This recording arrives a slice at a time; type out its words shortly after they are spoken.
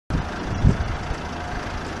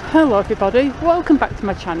Hello everybody, welcome back to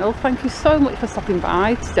my channel. Thank you so much for stopping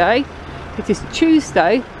by today. It is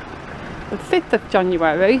Tuesday the 5th of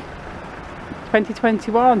January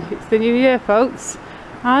 2021. It's the new year, folks,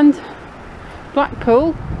 and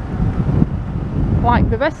Blackpool, like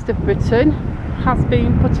the rest of Britain, has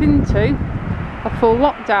been put into a full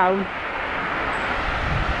lockdown.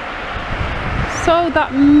 So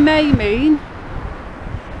that may mean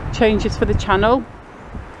changes for the channel,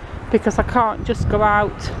 because I can't just go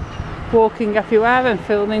out walking everywhere and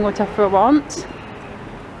filming whatever I want.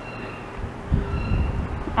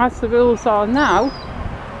 As the rules are now,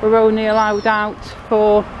 we're only allowed out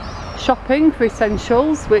for shopping for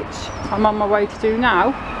essentials, which I'm on my way to do now,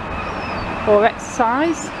 or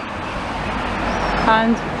exercise,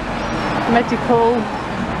 and medical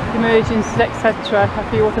emergencies, etc., a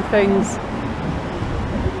few other things.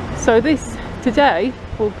 So this today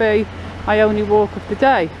will be my only walk of the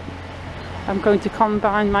day. I'm going to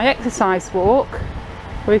combine my exercise walk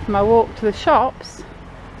with my walk to the shops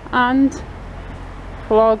and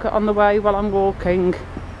vlog on the way while I'm walking.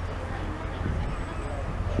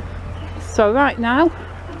 So right now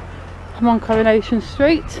I'm on Coronation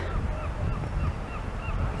Street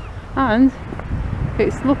and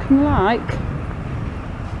it's looking like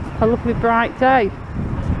a lovely bright day.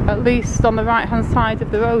 At least on the right hand side of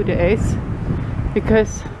the road it is,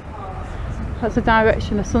 because that's the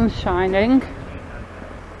direction the sun's shining.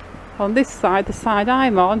 On this side, the side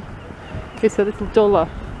I'm on, is a little duller.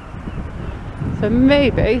 So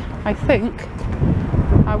maybe, I think,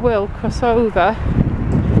 I will cross over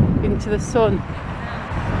into the sun.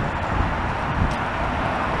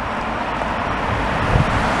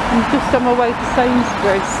 I'm just on my way to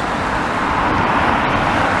Sainsbury's.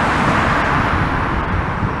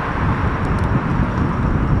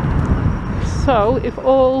 So if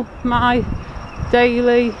all my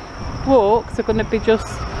daily walks are going to be just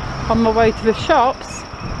on my way to the shops,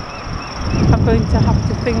 I'm going to have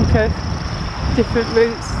to think of different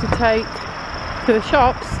routes to take to the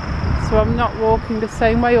shops, so I'm not walking the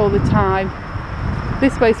same way all the time.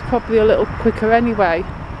 This way's probably a little quicker anyway.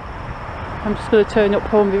 I'm just going to turn up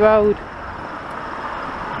Hornby Road.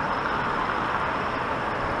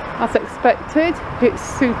 As expected, it's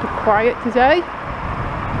super quiet today,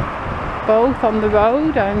 both on the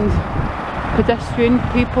road and pedestrian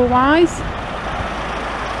people wise.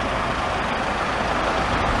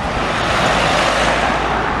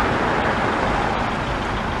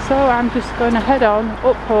 So I'm just going to head on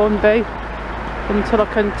up Hornby until I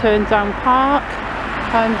can turn down Park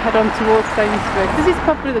and head on towards Sainsbury's. This is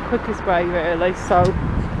probably the quickest way really. So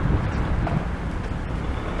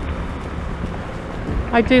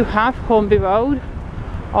I do have Hornby Road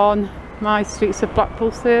on my Streets of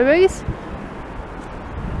Blackpool series,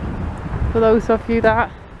 for those of you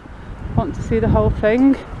that want to see the whole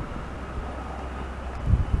thing.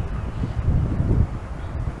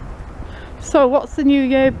 So what's the new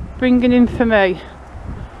year bringing in for me?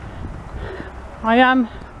 I am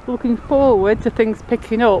looking forward to things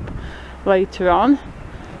picking up later on.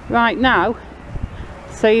 Right now,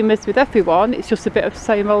 same as with everyone, it's just a bit of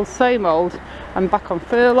same old same old. I'm back on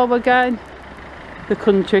furlough again, the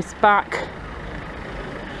country's back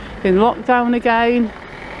in lockdown again,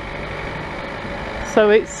 so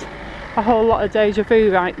it's a whole lot of deja vu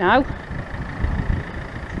right now.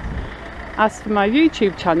 As for my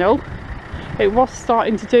YouTube channel, it was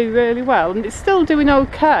starting to do really well and it's still doing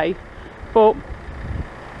okay, but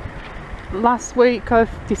last week of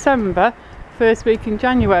December, first week in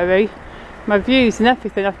January, my views and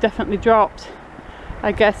everything have definitely dropped.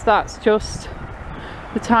 I guess that's just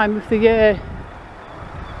the time of the year,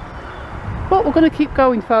 but we're going to keep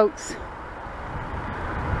going, folks.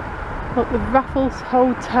 Look, the Raffles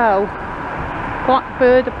Hotel,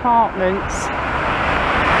 Blackbird Apartments.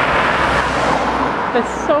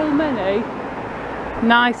 There's so many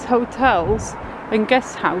nice hotels and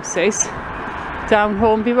guest houses down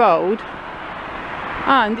Hornby Road,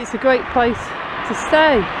 and it's a great place to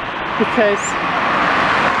stay because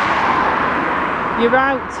you're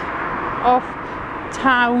out of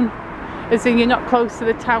town, as in you're not close to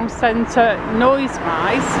the town centre noise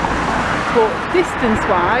wise, but distance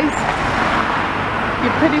wise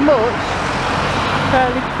you're pretty much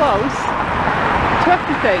fairly close to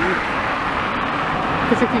everything,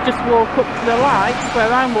 because if you just walk up to the lights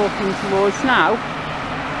where I'm walking towards now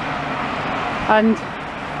and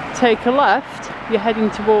take a left, you're heading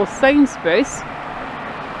towards Sainsbury's.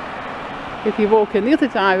 If you walk in the other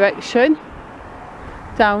direction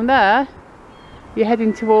down there, you're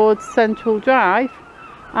heading towards Central Drive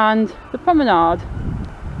and the promenade,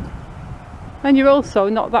 and you're also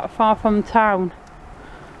not that far from town.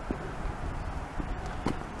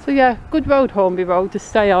 So So yeah, good road, Hornby Road, to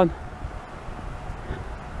stay on.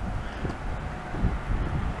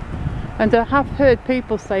 And I have heard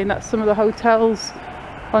people saying that some of the hotels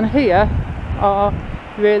on here are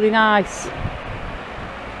really nice.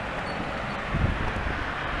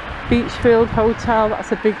 Beachfield Hotel,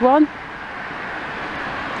 that's a big one.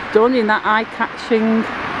 Done in that eye-catching,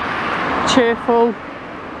 cheerful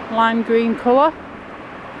lime green colour.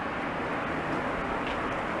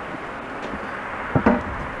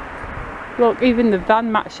 Look, even the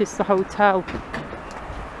van matches the hotel.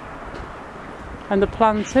 And the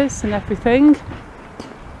planters and everything.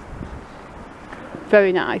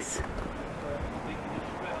 Very nice.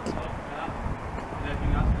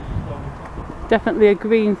 Definitely a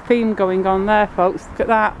green theme going on there, folks. Look at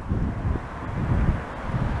that.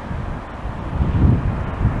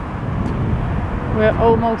 We're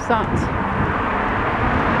almost at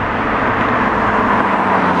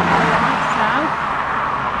now.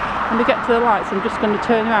 When we get to the lights, I'm just going to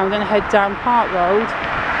turn around and head down Park Road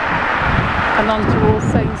and on towards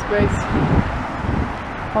Sainsbury's.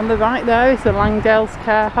 On the right there is the Langdale's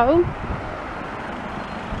Care Home.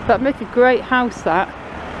 That'd make a great house, that.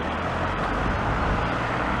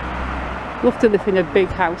 Love to live in a big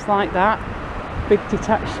house like that. Big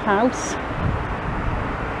detached house.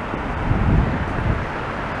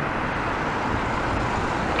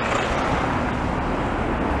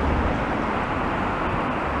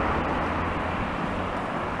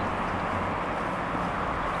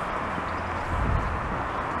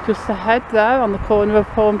 Just ahead there on the corner of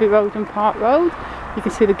Hornby Road and Park Road, you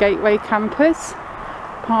can see the Gateway campus,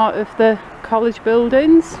 part of the college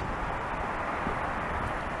buildings.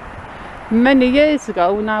 Many years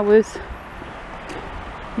ago, when I was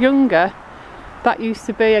younger, that used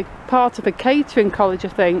to be a part of a catering college, I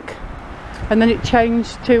think, and then it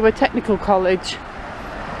changed to a technical college.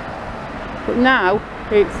 But now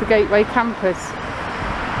it's the Gateway campus.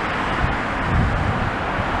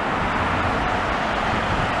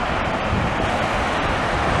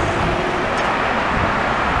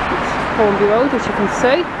 Hornby Road, as you can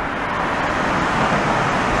see.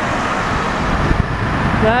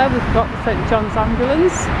 There we've got the St John's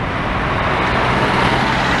ambulance.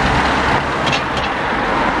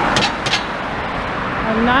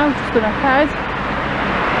 And now just going to head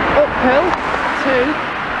uphill to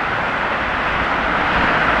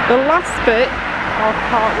the last bit of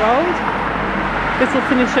Park Road. This will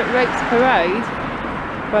finish at Rakes Parade,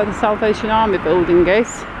 where the Salvation Army building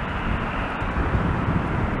is.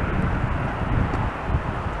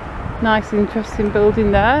 Nice interesting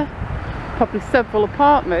building there, probably several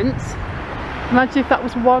apartments. Imagine if that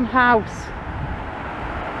was one house.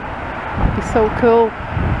 That'd be so cool.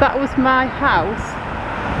 If that was my house,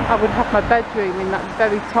 I would have my bedroom in that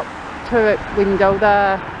very top turret window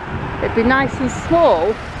there. It'd be nice and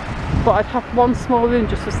small, but I'd have one small room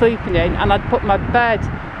just for sleeping in, and I'd put my bed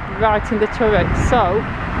right in the turret, so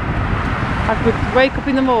I could wake up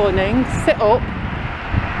in the morning, sit up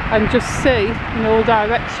and just see in all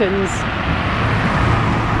directions.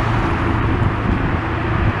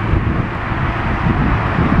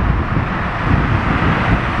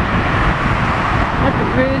 It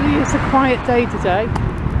really is a quiet day today.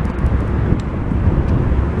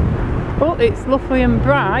 But it's lovely and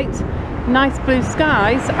bright, nice blue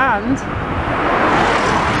skies, and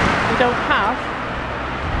we don't have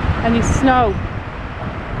any snow.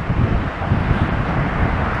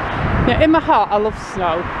 Yeah, in my heart I love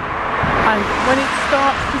snow. And when it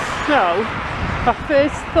starts to snow, my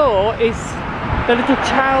first thought is the little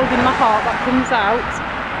child in my heart that comes out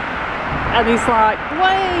and he's like,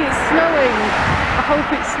 "Way, it's snowing! I hope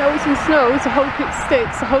it snows and snows, I hope it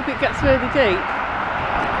sticks, I hope it gets really deep."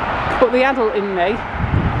 But the adult in me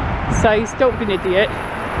says, "Don't be an idiot.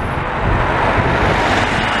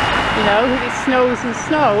 You know, if it snows and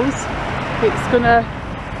snows, it's gonna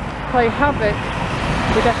play havoc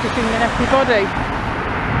with everything and everybody."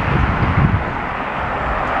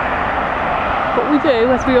 But we do,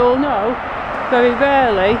 as we all know, very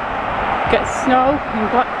rarely get snow in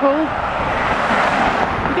Blackpool.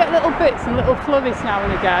 We get little bits and little flurries now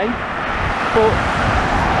and again, but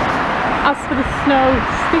as for the snow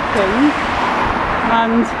sticking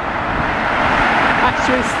and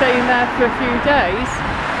actually staying there for a few days,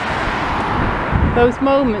 those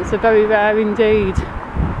moments are very rare indeed.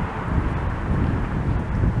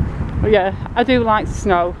 But yeah, I do like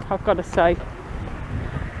snow, I've got to say.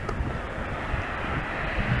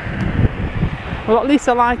 Well, at least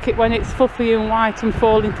I like it when it's fluffy and white and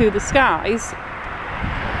falling through the skies.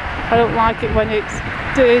 I don't like it when it's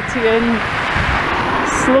dirty and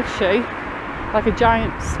slushy, like a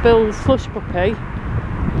giant spilled slush puppy.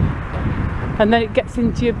 and then it gets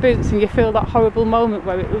into your boots and you feel that horrible moment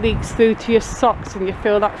where it leaks through to your socks and you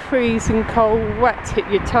feel that freezing cold wet hit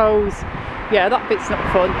your toes. Yeah, that bit's not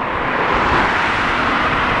fun.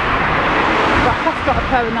 But I have got a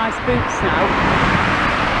pair of nice boots now,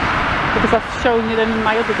 because I've shown you them in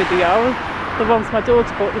my other video, the ones my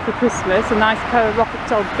daughter bought me for Christmas, a nice pair of rocket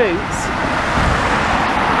dog boots.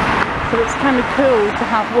 So it's kind of cool to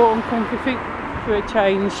have warm, comfy feet for a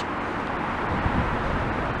change.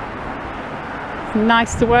 It's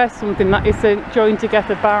nice to wear something that isn't joined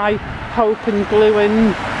together by hope and glue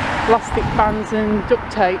and elastic bands and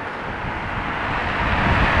duct tape.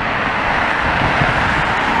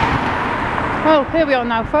 Well, here we are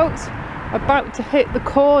now, folks, about to hit the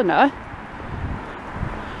corner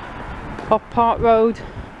of Park Road,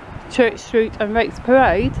 Church Street and Rakes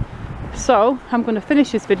Parade. So I'm going to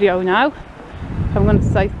finish this video now. I'm going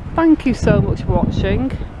to say thank you so much for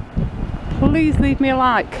watching. Please leave me a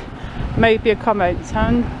like, maybe a comment,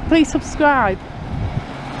 and please subscribe.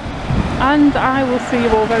 And I will see you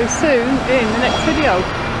all very soon in the next video.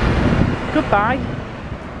 Goodbye.